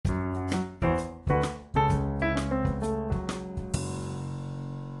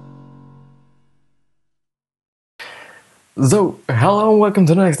Hello and welcome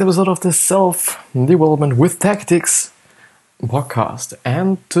to the next episode of the Self-Development with Tactics podcast.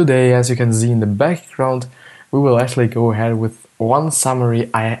 And today, as you can see in the background, we will actually go ahead with one summary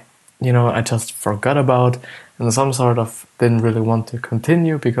I just forgot about and some sort of didn't really want to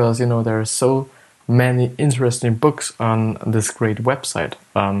continue because, there are so many interesting books on this great website.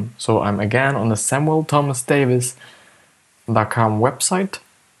 So I'm again on the SamuelThomasDavis.com website.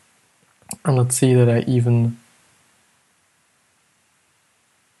 And let's see that I even...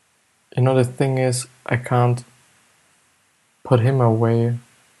 the thing is, I can't put him away,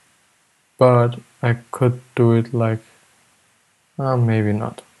 but I could do it like, maybe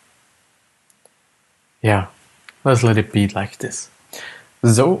not. Yeah, let's let it be like this.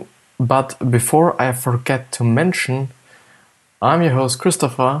 But before I forget to mention, I'm your host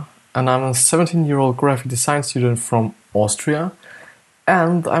Christopher, and I'm a 17-year-old graphic design student from Austria,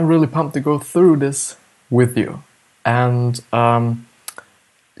 and I'm really pumped to go through this with you. And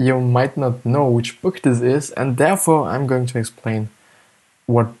you might not know which book this is, and therefore I'm going to explain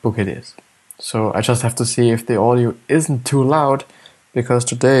what book it is. So I just have to see if the audio isn't too loud, because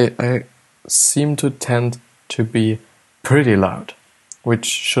today I seem to tend to be pretty loud, which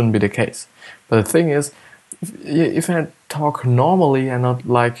shouldn't be the case. But the thing is, if I talk normally and not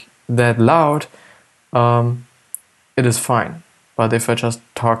like that loud, it is fine. But if I just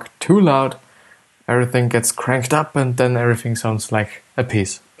talk too loud, everything gets cranked up and then everything sounds like a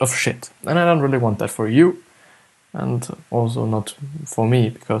piece of shit. And I don't really want that for you, and also not for me,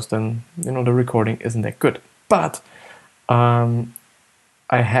 because then, the recording isn't that good. But I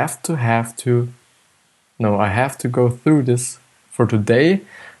have to go through this for today,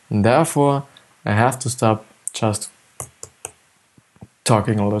 and therefore I have to stop just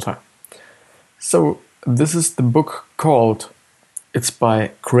talking all the time. So this is the book called, it's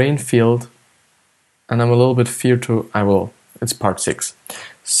by Cranfield, and I'm a little bit feared it's part 6.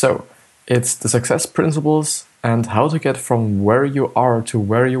 So, it's the success principles and how to get from where you are to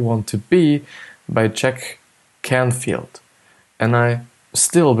where you want to be by Jack Canfield. And I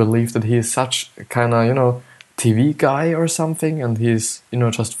still believe that he is such a kind of, TV guy or something, and he's,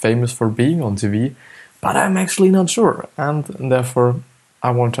 just famous for being on TV, but I'm actually not sure, and therefore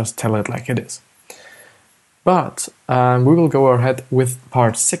I won't just tell it like it is. But we will go ahead with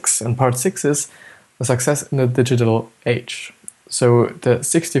part 6, and part 6 is success in the digital age. So the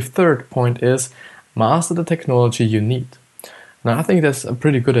 63rd point is master the technology you need. Now I think that's a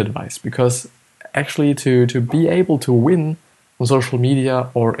pretty good advice, because actually to be able to win on social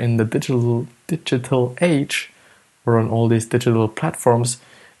media or in the digital age or on all these digital platforms,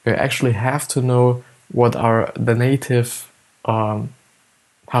 you actually have to know what are the native, the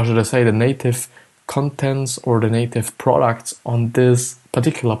native contents or the native products on this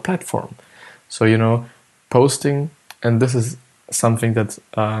particular platform. So, posting, and this is something that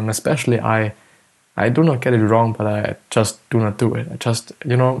especially I do not get it wrong, but I just do not do it. I just,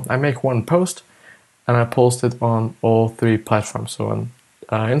 I make one post and I post it on all 3 platforms. So on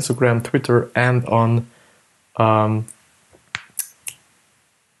Instagram, Twitter, and on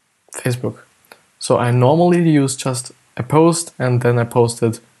Facebook. So I normally use just a post and then I post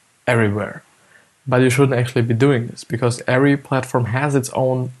it everywhere. But you shouldn't actually be doing this, because every platform has its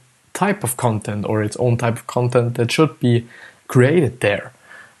own type of content, or its own type of content that should be created there.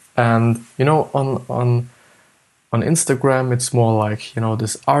 And on Instagram it's more like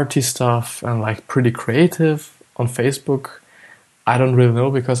this arty stuff and like pretty creative. On Facebook I don't really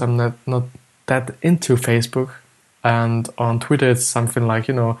know, because I'm not that into Facebook. And on Twitter it's something like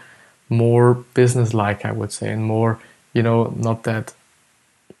more business like, I would say, and more not that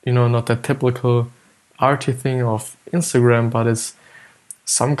typical arty thing of Instagram, but it's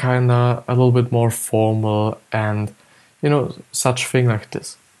some kind of a little bit more formal and such thing like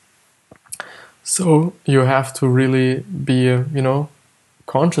this. So you have to really be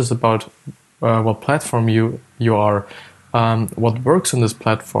conscious about what platform you are, what works on this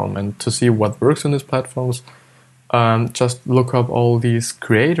platform, and to see what works on these platforms, just look up all these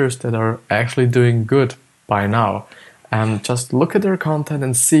creators that are actually doing good by now, and just look at their content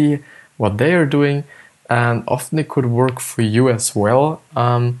and see what they are doing. And often it could work for you as well.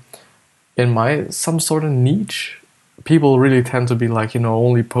 In some sort of niche, people really tend to be like,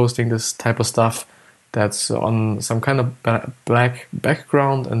 only posting this type of stuff that's on some kind of black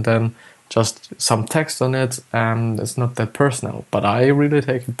background and then just some text on it, and it's not that personal. But I really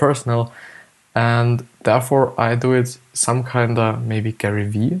take it personal, and therefore I do it some kind of, maybe Gary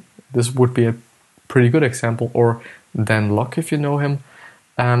Vee. This would be a pretty good example, or Dan Lok if you know him.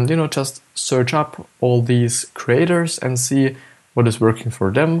 And just search up all these creators and see what is working for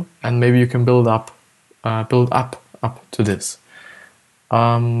them, and maybe you can build up up to this.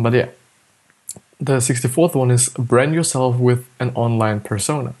 But yeah, the 64th one is brand yourself with an online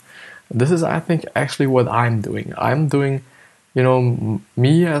persona. This is, I think, actually what I'm doing. I'm doing,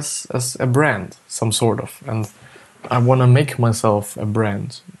 me as a brand, some sort of, and I want to make myself a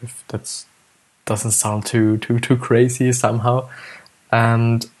brand. If that doesn't sound too crazy somehow,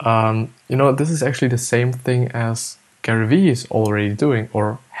 and this is actually the same thing as Gary Vee is already doing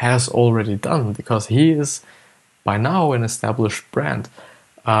or has already done, because he is by now an established brand.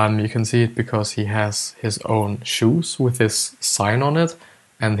 You can see it because he has his own shoes with his sign on it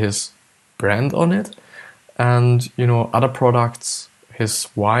and his brand on it, and other products, his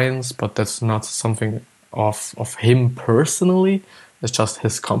wines, but that's not something of him personally. It's just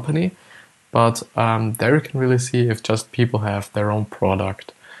his company. But there you can really see if just people have their own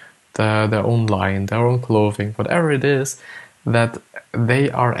product, their own line, their own clothing, whatever it is, that they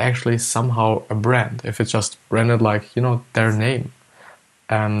are actually somehow a brand. If it's just branded like, their name.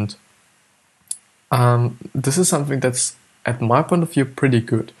 And this is something that's, at my point of view, pretty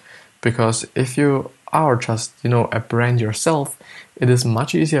good. Because if you are just, a brand yourself, it is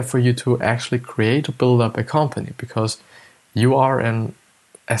much easier for you to actually create or build up a company, because you are an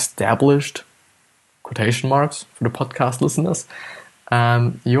established, quotation marks for the podcast listeners,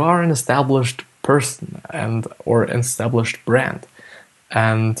 you are an established person or an established brand,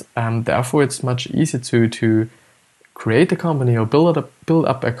 and therefore it's much easier to create a company or build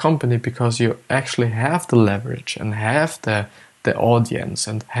up a company, because you actually have the leverage and have the audience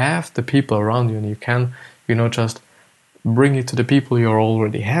and have the people around you, and you can just bring it to the people you're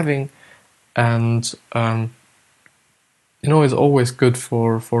already having. And it's always good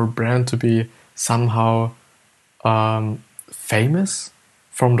for a brand to be somehow famous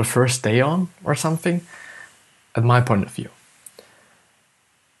from the first day on or something, at my point of view.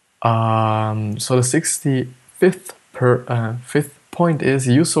 So the 65th fifth point is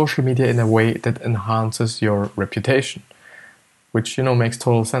use social media in a way that enhances your reputation, which makes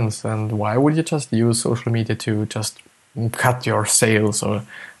total sense. And why would you just use social media to just cut your sales, or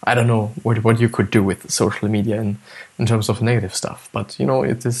I don't know what you could do with social media in terms of negative stuff? But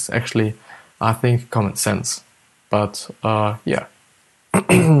it is actually, I think, common sense. But yeah.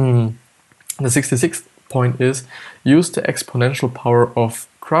 The 66th point is use the exponential power of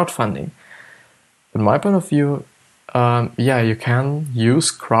crowdfunding. In my point of view, you can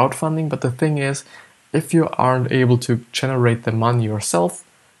use crowdfunding, but the thing is, if you aren't able to generate the money yourself,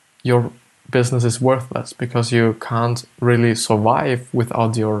 your business is worthless, because you can't really survive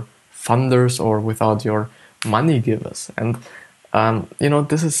without your funders or without your money givers. And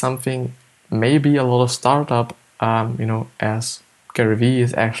this is something maybe a lot of startup, as Gary Vee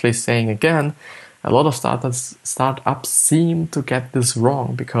is actually saying again, a lot of startups seem to get this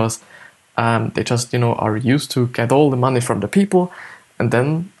wrong, because they just are used to get all the money from the people, and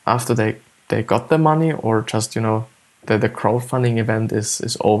then after they got the money, or just the crowdfunding event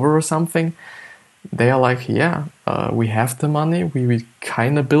is over or something, they are like, we have the money, we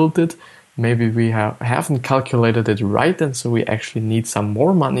kind of built it, maybe we haven't calculated it right, and so we actually need some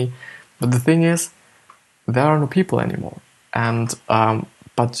more money. But the thing is, there are no people anymore, and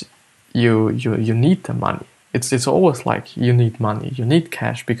but you need the money. It's always like you need money, you need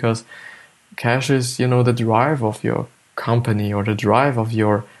cash, because cash is the drive of your company or the drive of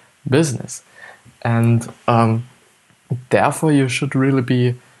your business. And therefore you should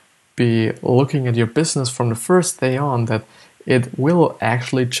really be looking at your business from the first day on, that it will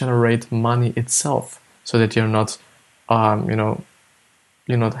actually generate money itself, so that you're not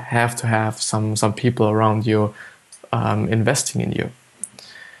you not have to have some people around you investing in you.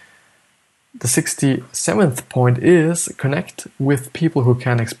 The 67th point is connect with people who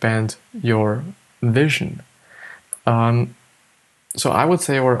can expand your vision. So I would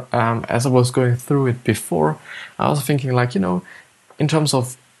say, as I was going through it before, I was thinking like, in terms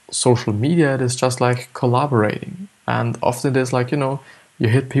of social media, it is just like collaborating. And often it is like, you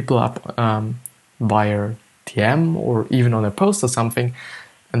hit people up via DM or even on a post or something,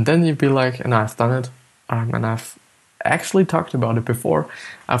 and then you'd be like, and I've done it, and I've actually talked about it before.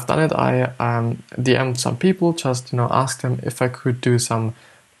 I've done it. I DM'd some people, just asked them if I could do some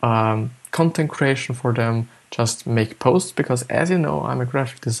content creation for them, just make posts, because as you know, I'm a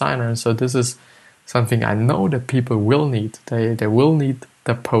graphic designer, and so this is something I know that people will need. They will need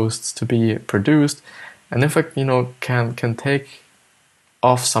the posts to be produced, and if I can take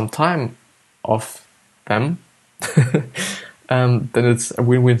off some time off them, then it's a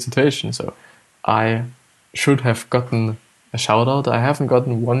win-win situation. So I should have gotten a shout out. I haven't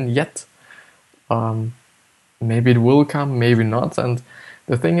gotten one yet. Maybe it will come, maybe not. And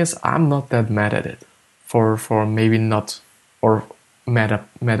the thing is, I'm not that mad at it. for maybe not, or mad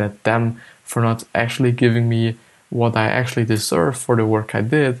at them for not actually giving me what I actually deserve for the work I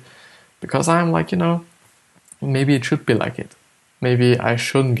did, because I'm like, maybe it should be like it. Maybe I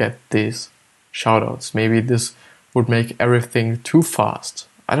shouldn't get these shoutouts. Maybe this would make everything too fast.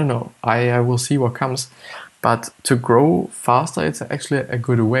 I don't know. I will see what comes. But to grow faster, it's actually a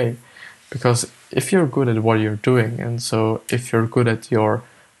good way, because if you're good at what you're doing, and so if you're good at your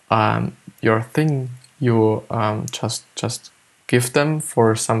thing, you just give them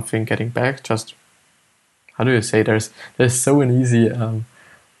for something getting back. Just, how do you say? There's so an easy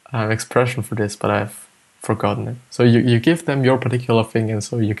expression for this, but I've forgotten it. So you give them your particular thing, and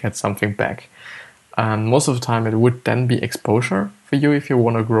so you get something back. Most of the time, it would then be exposure for you if you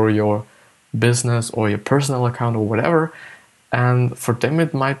want to grow your business or your personal account or whatever. And for them,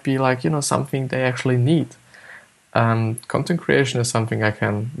 it might be like, something they actually need. Content creation is something I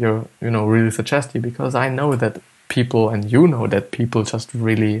can, really suggest you, because I know that people, and that people just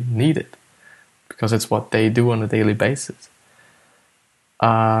really need it, because it's what they do on a daily basis.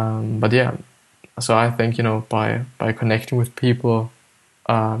 But yeah, so I think, by connecting with people,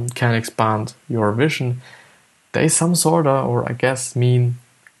 can expand your vision. There is some sort of, or I guess mean,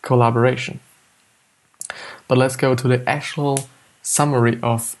 collaboration. But let's go to the actual summary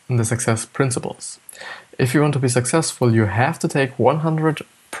of the success principles. If you want to be successful, you have to take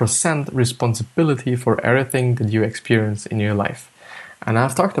 100% responsibility for everything that you experience in your life. And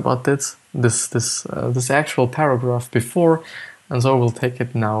I've talked about this actual paragraph before, and so we'll take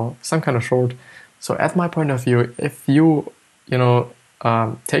it now, some kind of short. So at my point of view, if you,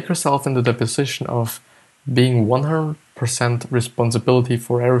 take yourself into the position of being 100% responsibility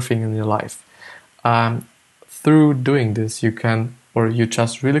for everything in your life, through doing this, you can, or you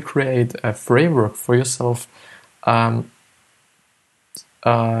just really create a framework for yourself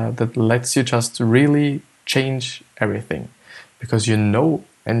that lets you just really change everything, because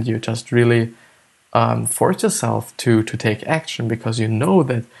and you just really force yourself to take action, because you know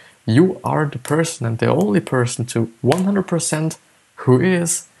that you are the person and the only person to 100% who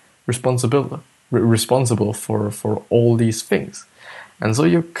is responsible for all these things. And so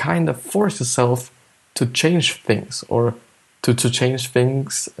you kind of force yourself to change things, or to change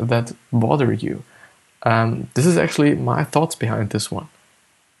things that bother you. This is actually my thoughts behind this one.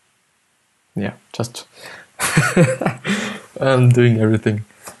 Yeah, just I'm doing everything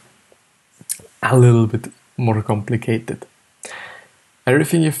a little bit more complicated.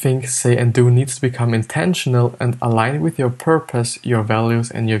 Everything you think, say, and do needs to become intentional and aligned with your purpose, your values,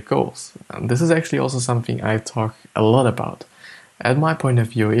 and your goals. And this is actually also something I talk a lot about. At my point of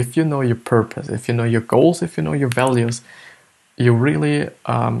view, if you know your purpose, if you know your goals, if you know your values, you really,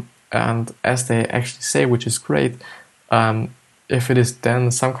 and as they actually say, which is great, if it is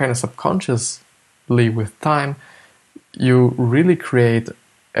then some kind of subconsciously with time, you really create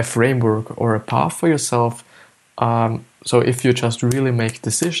a framework or a path for yourself. So if you just really make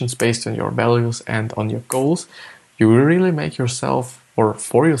decisions based on your values and on your goals, you will really make yourself, or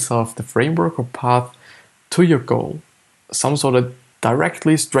for yourself, the framework or path to your goal, some sort of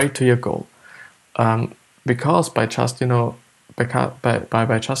directly straight to your goal. Because by just,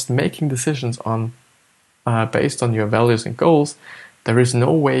 by just making decisions on based on your values and goals, there is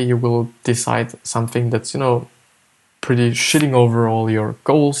no way you will decide something that's, pretty shitting over all your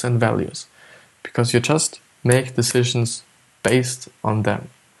goals and values, because you just make decisions based on them.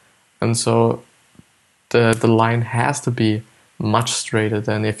 And so the line has to be much straighter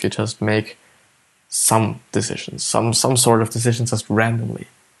than if you just make some decisions, some sort of decisions just randomly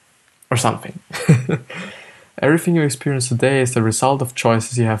or something. Everything you experience today is the result of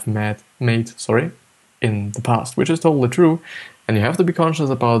choices you have made in the past, which is totally true. And you have to be conscious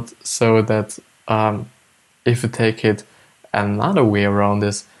about, so that if you take it another way around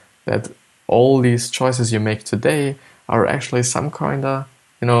this, that all these choices you make today are actually some kind of,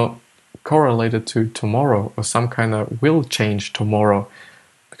 correlated to tomorrow, or some kind of will change tomorrow.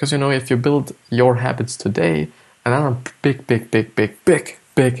 Because, if you build your habits today, and I'm a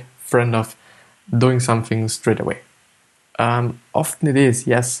big friend of doing something straight away. Often it is,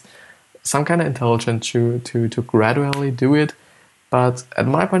 yes, some kind of intelligent to gradually do it, but at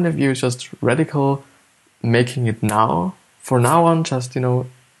my point of view, just radical making it now, for now on, just, do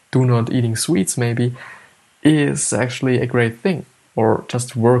not eating sweets maybe, is actually a great thing, or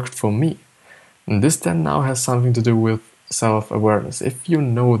just worked for me. And this then now has something to do with self-awareness. If you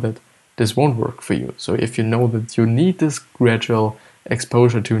know that this won't work for you, so if you know that you need this gradual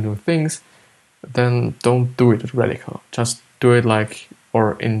exposure to new things, then don't do it radical. Just do it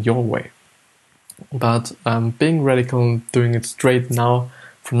or in your way. But being radical and doing it straight now,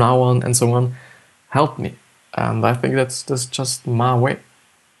 from now on, and so on, helped me. And I think that's just my way.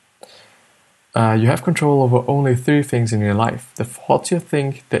 You have control over only three things in your life: the thoughts you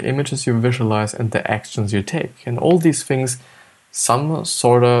think, the images you visualize, and the actions you take. And all these things, some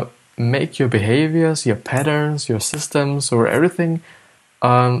sort of make your behaviors, your patterns, your systems, or everything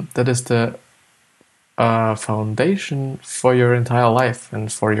that is the foundation for your entire life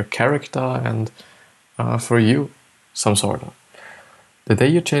and for your character and for you, some sort of. The day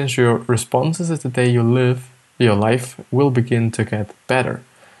you change your responses is the day you live, your life will begin to get better.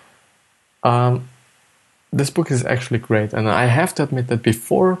 This book is actually great, and I have to admit that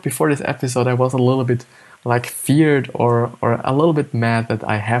before this episode I was a little bit like feared or a little bit mad that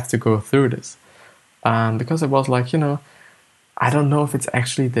I have to go through this, because it was like, I don't know if it's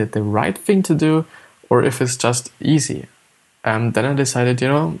actually the right thing to do or if it's just easy. Then I decided,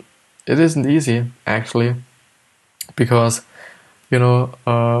 it isn't easy actually, because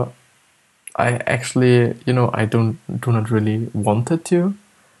I actually I do not really want it to.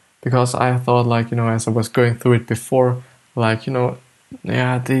 Because I thought, like, as I was going through it before, like,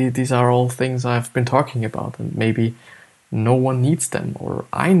 these are all things I've been talking about, and maybe no one needs them, or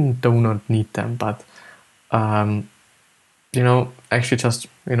I do not need them. But, actually just,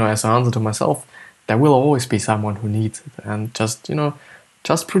 as an answer to myself, there will always be someone who needs it. And just,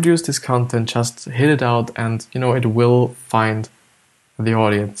 just produce this content, just hit it out, and, it will find the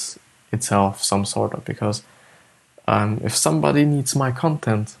audience itself, some sort of. Because if somebody needs my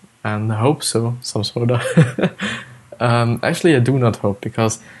content, and I hope so, some sort of. Actually, I do not hope,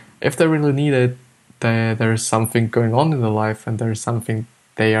 because if they really need it, there is something going on in their life, and there is something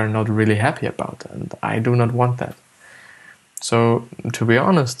they are not really happy about, and I do not want that. So, to be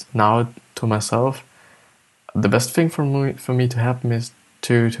honest, now to myself, the best thing for me to happen is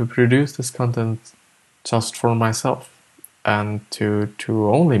to produce this content just for myself, and to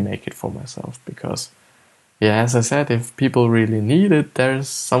only make it for myself, because as I said, if people really need it, there's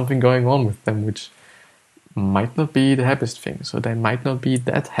something going on with them which might not be the happiest thing. So they might not be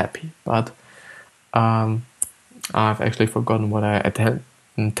that happy. But I've actually forgotten what I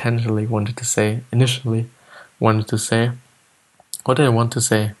intentionally wanted to say. Initially wanted to say. What did I want to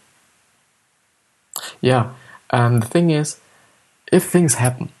say? Yeah. The thing is, if things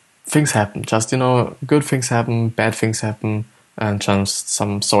happen. Just, good things happen, bad things happen, and just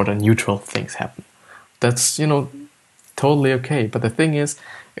some sort of neutral things happen. That's, totally okay. But the thing is,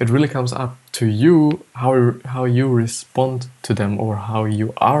 it really comes up to you how you respond to them, or how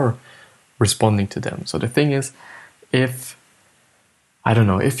you are responding to them. So the thing is, if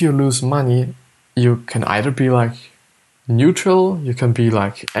you lose money, you can either be like neutral, you can be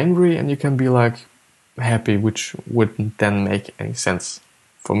like angry, and you can be like happy, which wouldn't then make any sense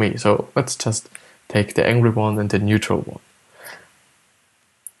for me. So let's just take the angry one and the neutral one.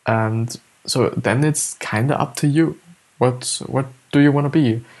 And so then it's kind of up to you. What do you want to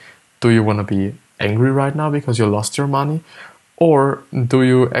be? Do you want to be angry right now because you lost your money? Or do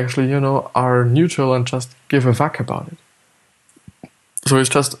you actually, are neutral and just give a fuck about it? So it's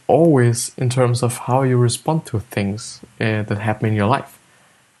just always in terms of how you respond to things that happen in your life.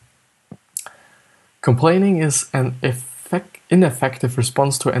 Complaining is an ineffective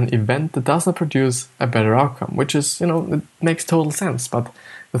response to an event that does not produce a better outcome, which is, it makes total sense. But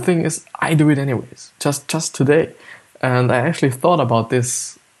the thing is, I do it anyways, just today. And I actually thought about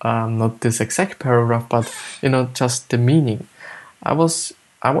this, not this exact paragraph, but, just the meaning. I was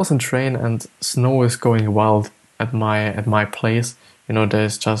in train, and snow is going wild at my place.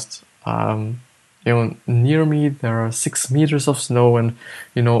 There's just, near me there are 6 meters of snow, and,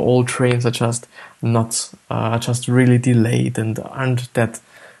 all trains are just just really delayed and aren't that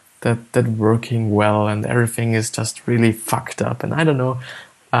working well, and everything is just really fucked up, and I don't know.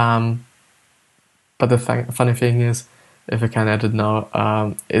 But the funny thing is, if I can add it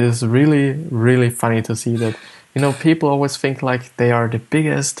now, it is really, really funny to see that, people always think like they are the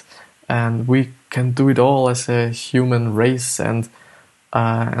biggest, and we can do it all as a human race, and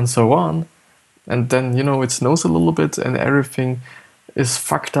so on. And then, it snows a little bit, and everything is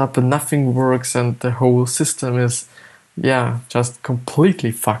fucked up, and nothing works, and the whole system is, just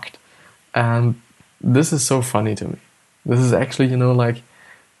completely fucked. And this is so funny to me. This is actually,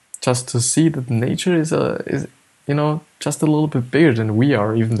 just to see that nature is just a little bit bigger than we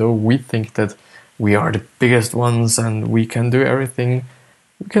are, even though we think that we are the biggest ones and we can do everything.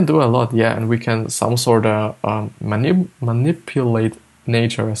 We can do a lot, and we can some sort of manipulate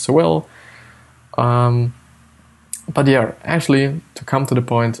nature as well. But actually, to come to the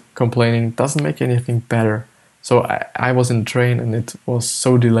point, complaining doesn't make anything better. So I was in the train, and it was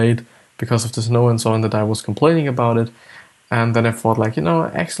so delayed because of the snow and so on that I was complaining about it. And then I thought, like,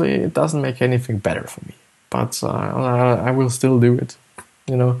 actually, it doesn't make anything better for me. But I will still do it.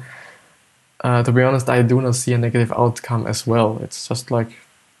 To be honest, I do not see a negative outcome as well. It's just like,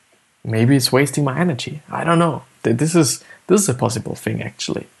 maybe it's wasting my energy. I don't know. This is a possible thing,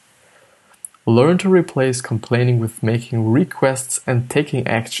 actually. Learn to replace complaining with making requests and taking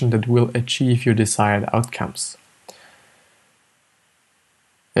action that will achieve your desired outcomes.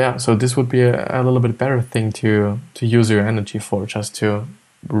 Yeah, so this would be a little bit better thing to use your energy for, just to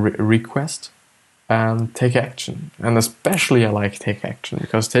request and take action. And especially I like take action,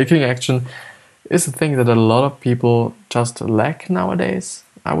 because taking action is a thing that a lot of people just lack nowadays,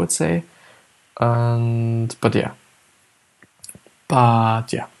 I would say. But yeah.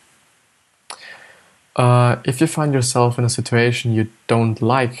 If you find yourself in a situation you don't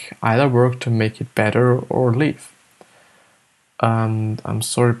like, either work to make it better or leave. And I'm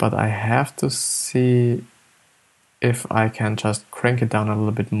sorry, but I have to see if I can just crank it down a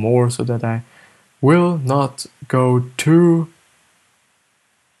little bit more so that I will not go too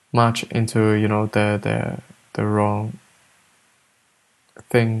much into, the wrong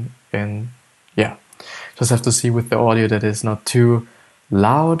thing. Just have to see with the audio that it's not too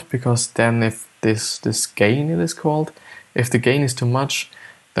loud, because then if this gain, it is called, if the gain is too much,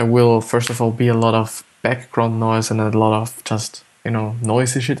 there will first of all be a lot of background noise and a lot of just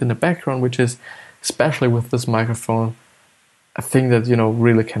noisy shit in the background, which is, especially with this microphone, a thing that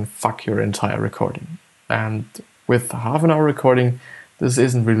really can fuck your entire recording. And with half an hour recording, this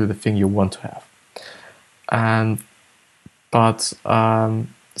isn't really the thing you want to have. But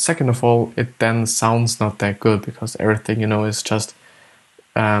second of all, it then sounds not that good, because everything is just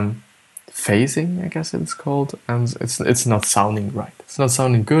phasing, I guess it's called, and it's not sounding right. It's not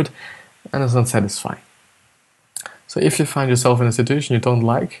sounding good, and it's not satisfying. So if you find yourself in a situation you don't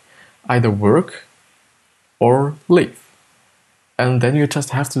like, either work or leave. And then you just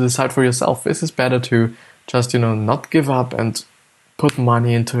have to decide for yourself. Is it better to just not give up and put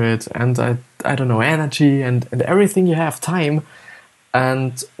money into it, and I don't know, energy and everything you have, time,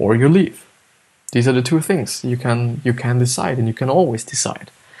 or you leave? These are the two things you can decide, and you can always decide.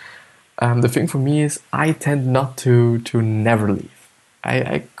 The thing for me is, I tend not to never leave.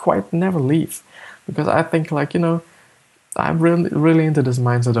 I quite never leave, because I think, like, I'm really into this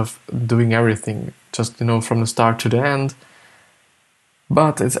mindset of doing everything just from the start to the end.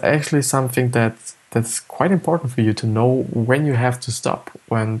 But it's actually something that's quite important for you to know when you have to stop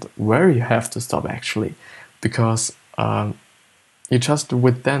and where you have to stop, actually, because you just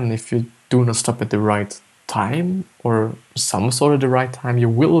would then, if you do not stop at the right time, or some sort of the right time, you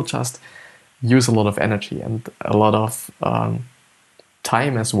will just use a lot of energy and a lot of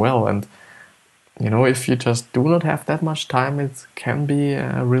time as well. And if you just do not have that much time, it can be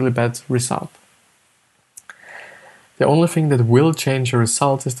a really bad result. The only thing that will change your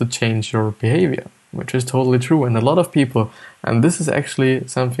result is to change your behavior, which is totally true. And a lot of people, and this is actually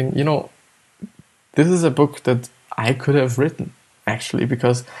something, this is a book that I could have written, actually,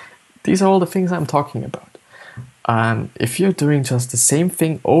 because these are all the things I'm talking about. If you're doing just the same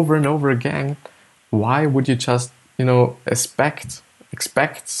thing over and over again, why would you just,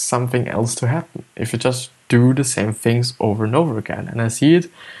 expect something else to happen if you just do the same things over and over again? And I see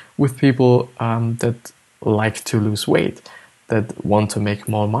it with people that like to lose weight, that want to make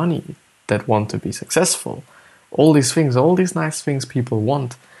more money, that want to be successful. All these things, all these nice things people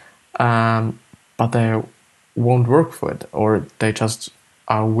want, but they won't work for it, or they just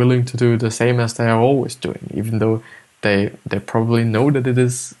are willing to do the same as they are always doing, even though they probably know that it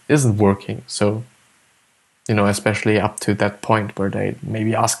isn't working. So, especially up to that point where they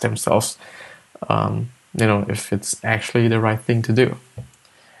maybe ask themselves, if it's actually the right thing to do.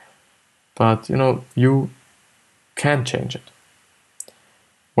 But, you can change it.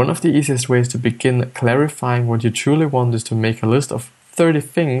 One of the easiest ways to begin clarifying what you truly want is to make a list of 30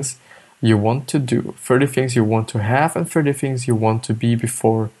 things you want to do, 30 things you want to have, and 30 things you want to be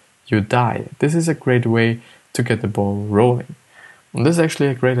before you die. This is a great way to get the ball rolling. And this is actually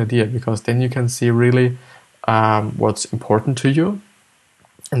a great idea, because then you can see really what's important to you.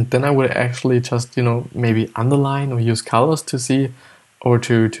 And then I would actually just, maybe underline or use colors to see, or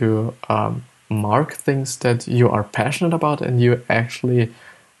to mark things that you are passionate about and you actually,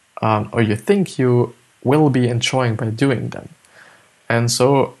 or you think you will be enjoying by doing them. And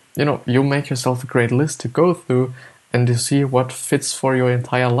so, you make yourself a great list to go through and to see what fits for your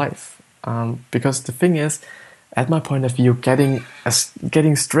entire life. Because the thing is, at my point of view, getting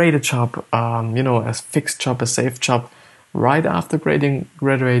straight a job, a fixed job, a safe job, right after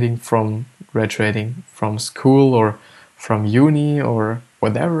graduating from school or from uni or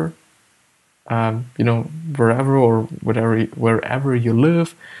whatever, wherever or wherever you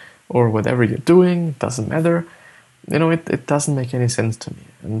live or whatever you're doing, doesn't matter. It doesn't make any sense to me.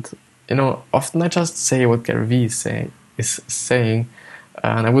 And often I just say what Gary Vee is saying,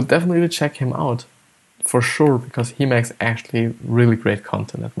 and I would definitely check him out for sure, because he makes actually really great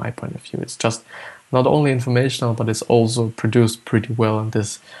content at my point of view. It's just not only informational, but it's also produced pretty well, and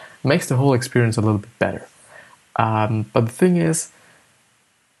this makes the whole experience a little bit better. But the thing is,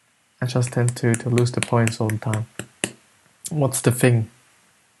 I just tend to lose the points all the time. What's the thing?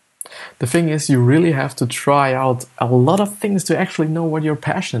 The thing is, you really have to try out a lot of things to actually know what you're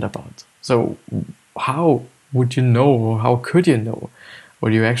passionate about. So how would you know, or how could you know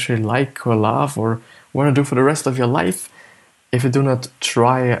what you actually like or love or want to do for the rest of your life if you do not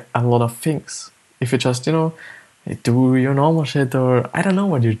try a lot of things? If you just, do your normal shit, or I don't know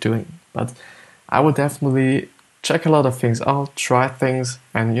what you're doing, but I would definitely check a lot of things out, try things,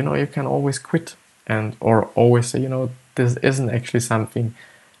 and you can always quit or always say, this isn't actually something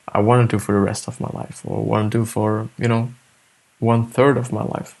I want to do for the rest of my life, or want to do for 1/3 of my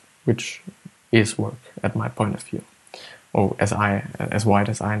life, which is work at my point of view, or as wide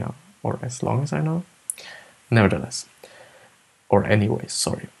as I know, or as long as I know. Nevertheless, or anyways,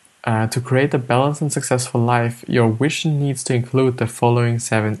 sorry. To create a balanced and successful life, your vision needs to include the following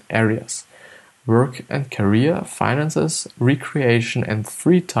 7 areas: work and career, finances, recreation and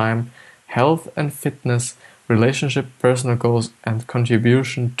free time, health and fitness, relationship, personal goals, and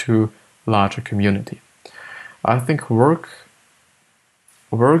contribution to larger community. I think work,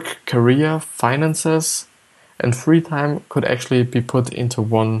 career, finances, and free time could actually be put into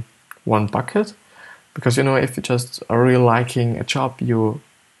one bucket, because if you just are really liking a job,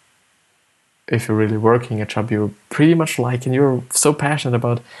 if you're really working a job you pretty much like and you're so passionate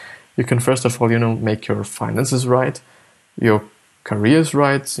about, you can first of all make your finances right, your career is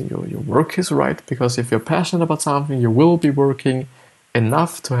right, your work is right, because if you're passionate about something, you will be working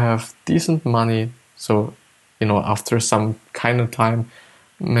enough to have decent money. So after some kind of time,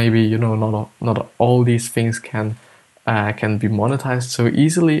 maybe not all these things can be monetized so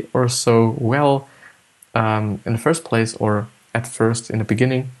easily or so well in the first place, or at first in the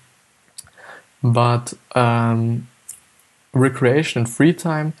beginning. But recreation and free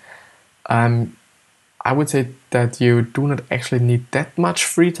time, I would say that you do not actually need that much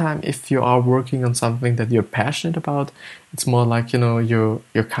free time if you are working on something that you're passionate about. It's more like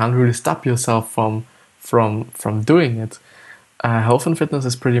you can't really stop yourself from doing it. Health and fitness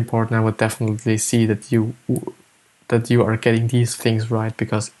is pretty important. I would definitely see that you are getting these things right,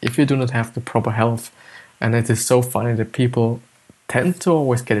 because if you do not have the proper health, and it is so funny that people tend to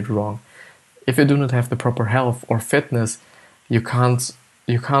always get it wrong. If you do not have the proper health or fitness, you can't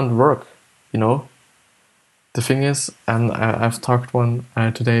work. The thing is, and I've talked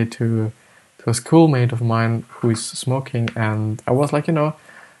today to a schoolmate of mine who is smoking, and I was like, you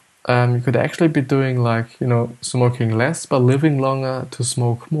could actually be doing smoking less but living longer to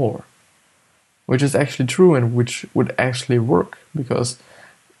smoke more, which is actually true and which would actually work, because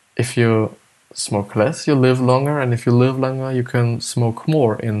if you smoke less, you live longer, and if you live longer, you can smoke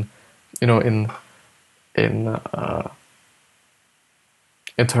more in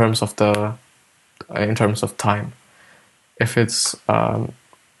terms of time. If it's I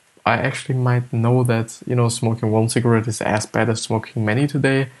actually might know that smoking one cigarette is as bad as smoking many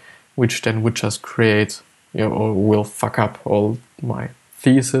today, which then would just create or will fuck up all my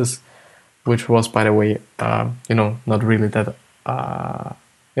thesis, which was, by the way, not really that.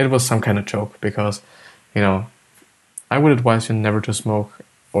 It was some kind of joke, because I would advise you never to smoke,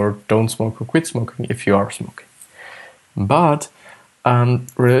 or don't smoke or quit smoking if you are smoking. But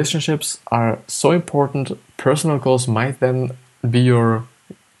relationships are so important. Personal goals might then be your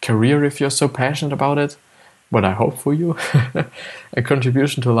career if you're so passionate about it, but I hope for you. A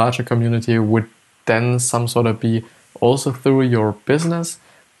contribution to a larger community would then some sort of be also through your business,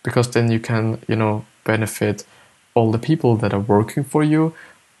 because then you can benefit all the people that are working for you,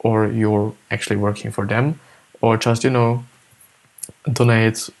 or you're actually working for them, or just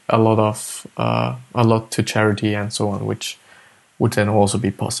donate a lot to charity and so on, which would then also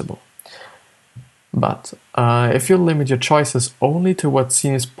be possible. But if you limit your choices only to what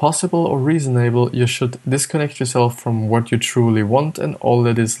seems possible or reasonable, you should disconnect yourself from what you truly want, and all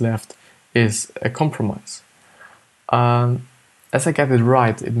that is left is a compromise. As I get it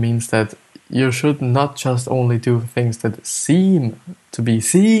right, it means that you should not just only do things that seem to be.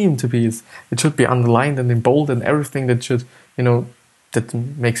 It should be underlined and in bold and everything that should, that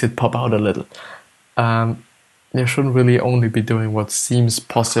makes it pop out a little. You shouldn't really only be doing what seems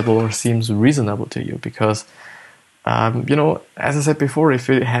possible or seems reasonable to you, because As I said before, if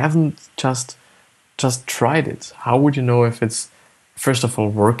you haven't just tried it, how would you know if it's first of all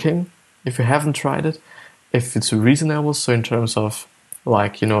working? If you haven't tried it, if it's reasonable, so in terms of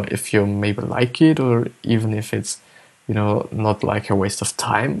like, if you maybe like it, or even if it's, not like a waste of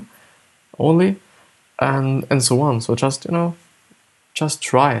time only, and so on. So just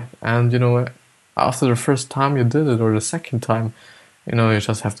try it. And after the first time you did it, or the second time, you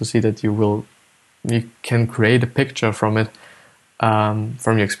just have to see that you can create a picture from it, from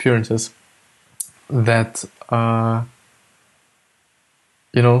your experiences, that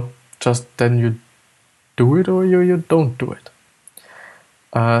just then you do it or you don't do it.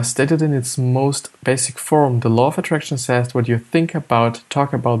 Stated in its most basic form, the law of attraction says what you think about,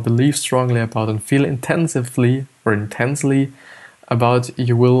 talk about, believe strongly about, and feel intensively or intensely about,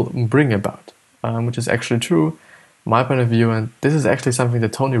 you will bring about, which is actually true, my point of view. And this is actually something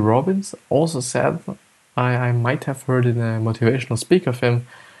that Tony Robbins also said. I might have heard in a motivational speak of him,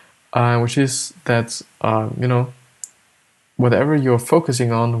 which is that, whatever you're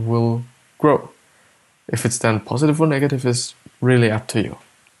focusing on will grow. If it's then positive or negative is really up to you.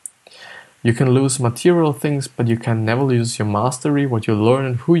 You can lose material things, but you can never lose your mastery, what you learn,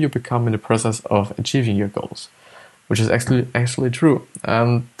 and who you become in the process of achieving your goals, which is actually true.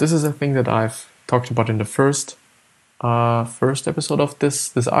 This is a thing that I've talked about in the first episode of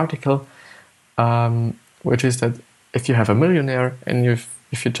this article, which is that if you have a millionaire and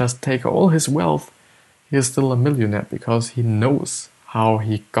if you just take all his wealth, he is still a millionaire because he knows how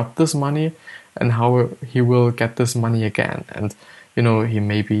he got this money and how he will get this money again. And he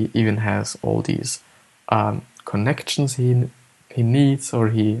maybe even has all these connections he needs, or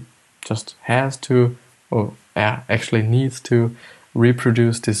he just has to, or actually needs to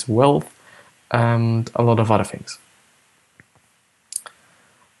reproduce this wealth, and a lot of other things.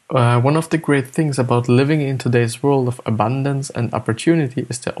 One of the great things about living in today's world of abundance and opportunity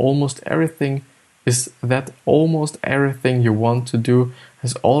is that almost everything you want to do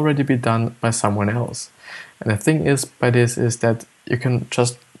has already been done by someone else. And the thing is by this is that you can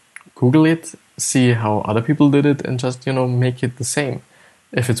just Google it, see how other people did it, and just make it the same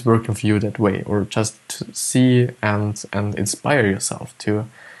if it's working for you that way, or just to see and inspire yourself to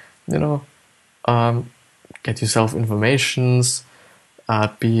get yourself informations,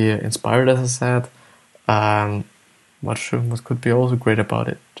 be inspired, as I said. What could be also great about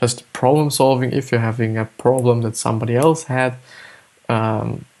it? Just problem solving if you're having a problem that somebody else had,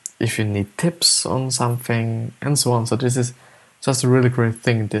 if you need tips on something, and so on. So this is just a really great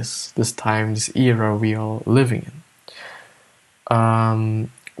thing, this time, this era we are living in.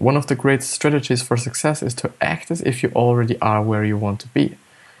 One of the great strategies for success is to act as if you already are where you want to be,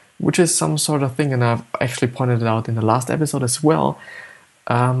 which is some sort of thing, and I've actually pointed it out in the last episode as well.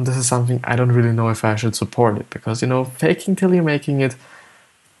 This is something I don't really know if I should support it, because faking till you're making it,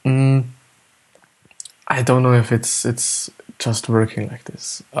 I don't know if it's just working like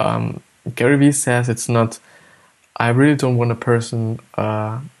this. Gary Vee says it's not. I really don't want a person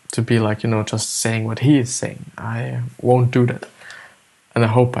to be like just saying what he is saying. I won't do that, and I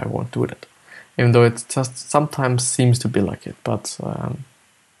hope I won't do that, even though it just sometimes seems to be like it. But I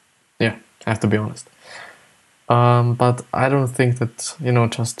have to be honest. But I don't think that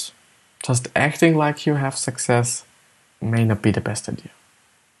just acting like you have success may not be the best idea.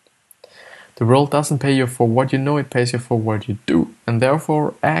 The world doesn't pay you for what you know, it pays you for what you do. And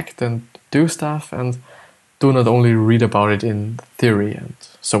therefore act and do stuff, and do not only read about it in theory and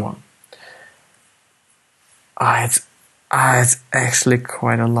so on. It's actually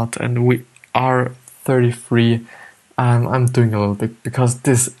quite a lot, and we are 33. I'm doing a little bit because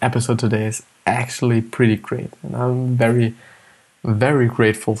this episode today is actually pretty great, and I'm very, very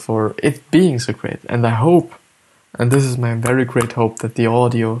grateful for it being so great. And I hope, and this is my very great hope, that the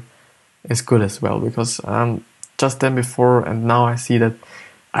audio is good as well, because just then before and now I see that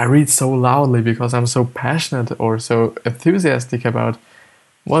I read so loudly because I'm so passionate or so enthusiastic about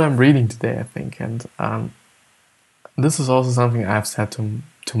what I'm reading today, I think. And this is also something I've said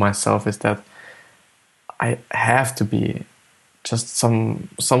to myself, is that I have to be just some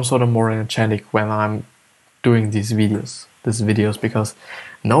sort of more energetic when I'm doing these videos, because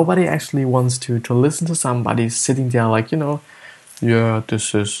nobody actually wants to listen to somebody sitting there like,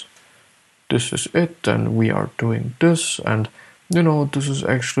 this is it, and we are doing this, and this is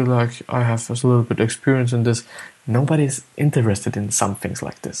actually like, I have a little bit experience in this. Nobody's interested in some things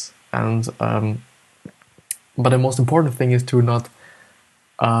like this. And but the most important thing is to not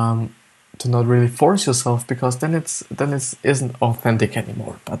really force yourself, because then it isn't authentic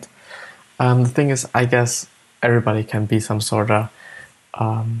anymore. But the thing is, I guess everybody can be some sort of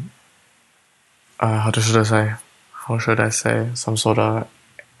how how should I say, some sort of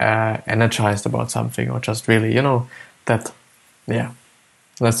energized about something, or just really, that, yeah,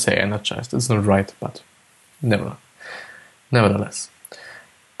 let's say energized. It's not right, but nevertheless.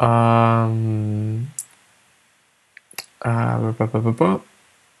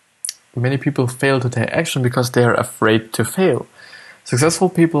 Many people fail to take action because they are afraid to fail. Successful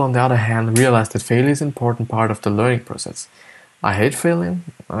people, on the other hand, realize that failure is an important part of the learning process. I hate failing.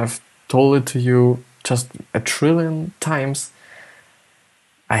 I've told it to you just a trillion times.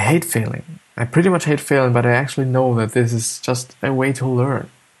 I hate failing. I pretty much hate failing, but I actually know that this is just a way to learn.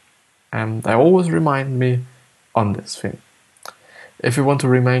 And I always remind me on this thing. If you want to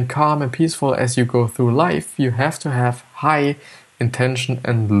remain calm and peaceful as you go through life, you have to have high intention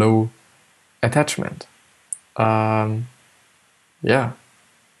and low attachment. Yeah.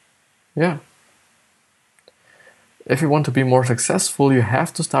 If you want to be more successful, you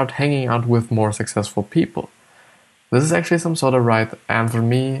have to start hanging out with more successful people. This is actually some sort of right, and for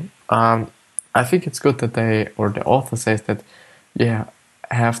me, I think it's good that the author says that you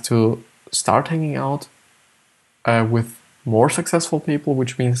have to start hanging out with more successful people,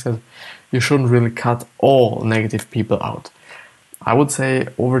 which means that you shouldn't really cut all negative people out. I would say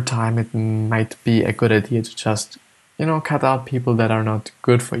over time it might be a good idea to just, cut out people that are not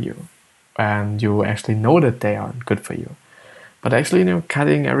good for you, and you actually know that they aren't good for you. But actually,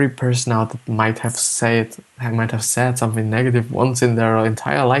 cutting every person out that might have said something negative once in their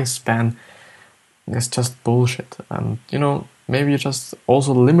entire lifespan is just bullshit. And maybe you just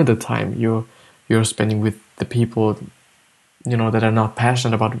also limit the time you're spending with the people, that are not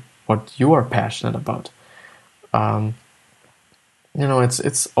passionate about what you are passionate about.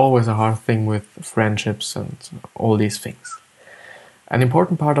 It's always a hard thing with friendships and all these things. An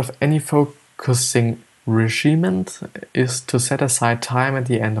important part of any focusing regimen is to set aside time at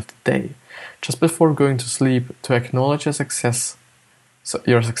the end of the day, just before going to sleep, to acknowledge your success. So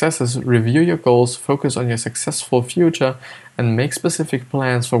your successes, review your goals, focus on your successful future, and make specific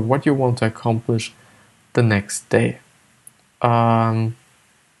plans for what you want to accomplish the next day. That's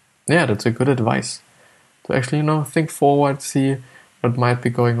a good advice. To actually, think forward, see what might be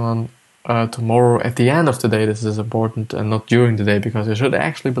going on tomorrow. At the end of the day, this is important, and not during the day, because you should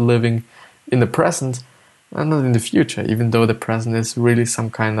actually be living in the present and not in the future, even though the present is really some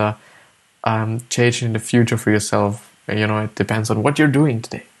kind of change in the future for yourself. It depends on what you're doing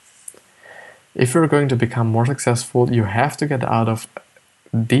today. If you're going to become more successful, you have to get out of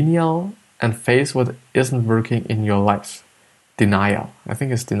denial and face what isn't working in your life. Denial. I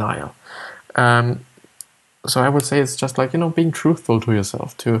think it's denial. So I would say it's just like, being truthful to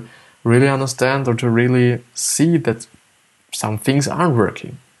yourself, to really understand or to really see that some things aren't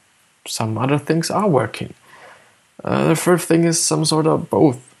working. Some other things are working. The third thing is some sort of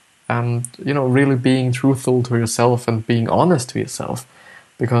both. And, really being truthful to yourself and being honest to yourself.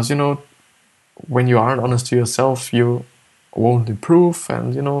 Because, when you aren't honest to yourself, you won't improve,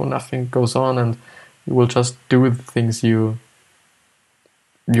 and, nothing goes on, and you will just do the things you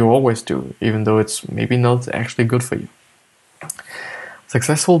always do, even though it's maybe not actually good for you.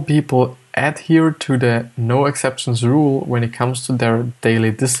 Successful people adhere to the no exceptions rule when it comes to their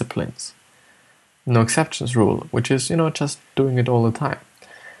daily disciplines. No exceptions rule, which is, just doing it all the time.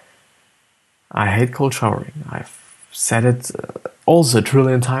 I hate cold showering. I've said it also a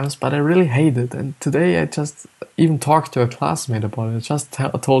trillion times, but I really hate it. And today I just even talked to a classmate about it. I just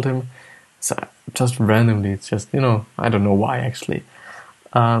told him, just randomly, it's just, I don't know why actually.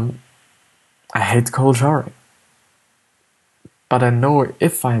 I hate cold showering. But I know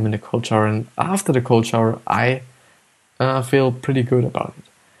if I'm in a cold shower and after the cold shower, I feel pretty good about it.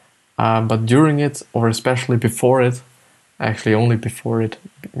 But during it, or especially before it, actually only before it,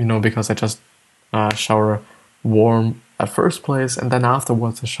 because I just shower warm at first place, and then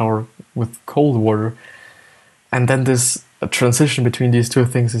afterwards I shower with cold water. And then this transition between these two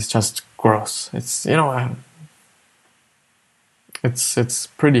things is just gross. It's, it's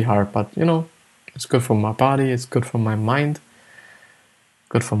pretty hard, but, it's good for my body, it's good for my mind,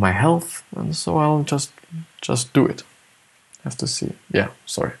 good for my health, and so I'll just do it. Have to see. Yeah,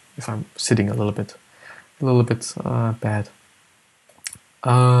 sorry if I'm sitting a little bit bad.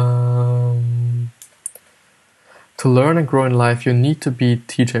 To learn and grow in life, you need to be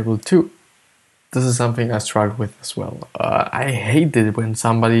teachable too. This is something I struggle with as well. I hate it when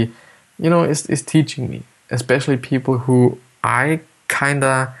somebody, is teaching me, especially people who I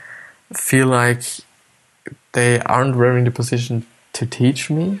kinda feel like they aren't very in the position to teach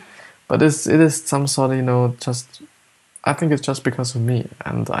me, but it is some sort of, just, I think it's just because of me,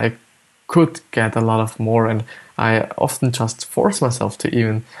 and I could get a lot of more, and I often just force myself to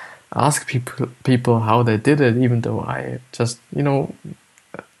even ask people how they did it, even though I just,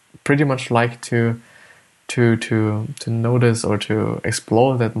 pretty much like to notice or to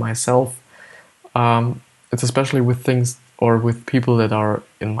explore that myself. It's especially with things or with people that are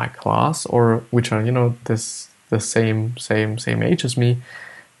in my class or which are, the same age as me.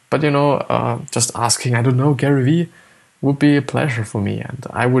 But just asking, I don't know, Gary Vee would be a pleasure for me, and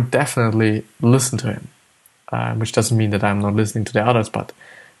I would definitely listen to him. Which doesn't mean that I'm not listening to the others, but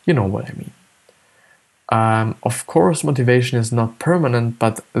you know what I mean. Of course, motivation is not permanent,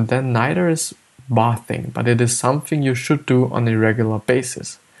 but then neither is bathing, but it is something you should do on a regular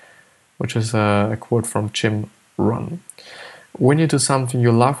basis, which is a quote from Jim Rohn. When you do something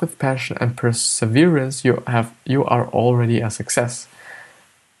you love with passion and perseverance, you are already a success.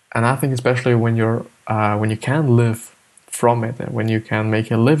 And I think especially when you can live from it and when you can make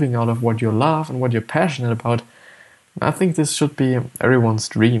a living out of what you love and what you're passionate about, I think this should be everyone's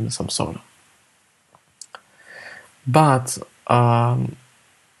dream, some sort of. But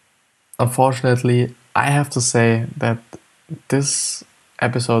unfortunately, I have to say that this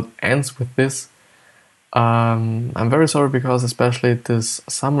episode ends with this. I'm very sorry because especially this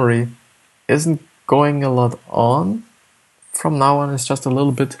summary isn't going a lot on. From now on, it's just a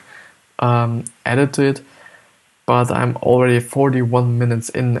little bit added to it. But I'm already 41 minutes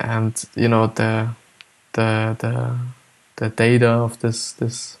in, and the data of this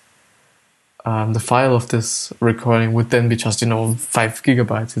the file of this recording would then be just 5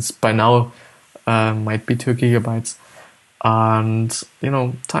 gigabytes. It's by now might be 2 gigabytes, and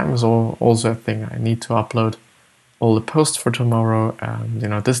time is also a thing. I need to upload all the posts for tomorrow, and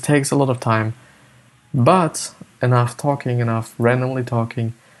this takes a lot of time. But enough talking, enough randomly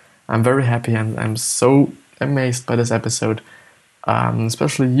talking. I'm very happy, and I'm so amazed by this episode,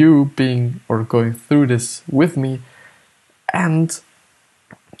 especially you being or going through this with me. And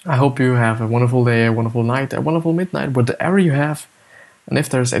I hope you have a wonderful day, a wonderful night, a wonderful midnight, whatever you have. And if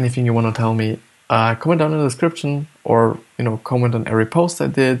there's anything you want to tell me, comment down in the description, or comment on every post I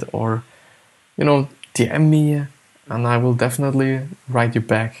did, or DM me, and I will definitely write you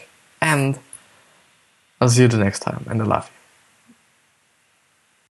back. And I'll see you the next time, and I love you.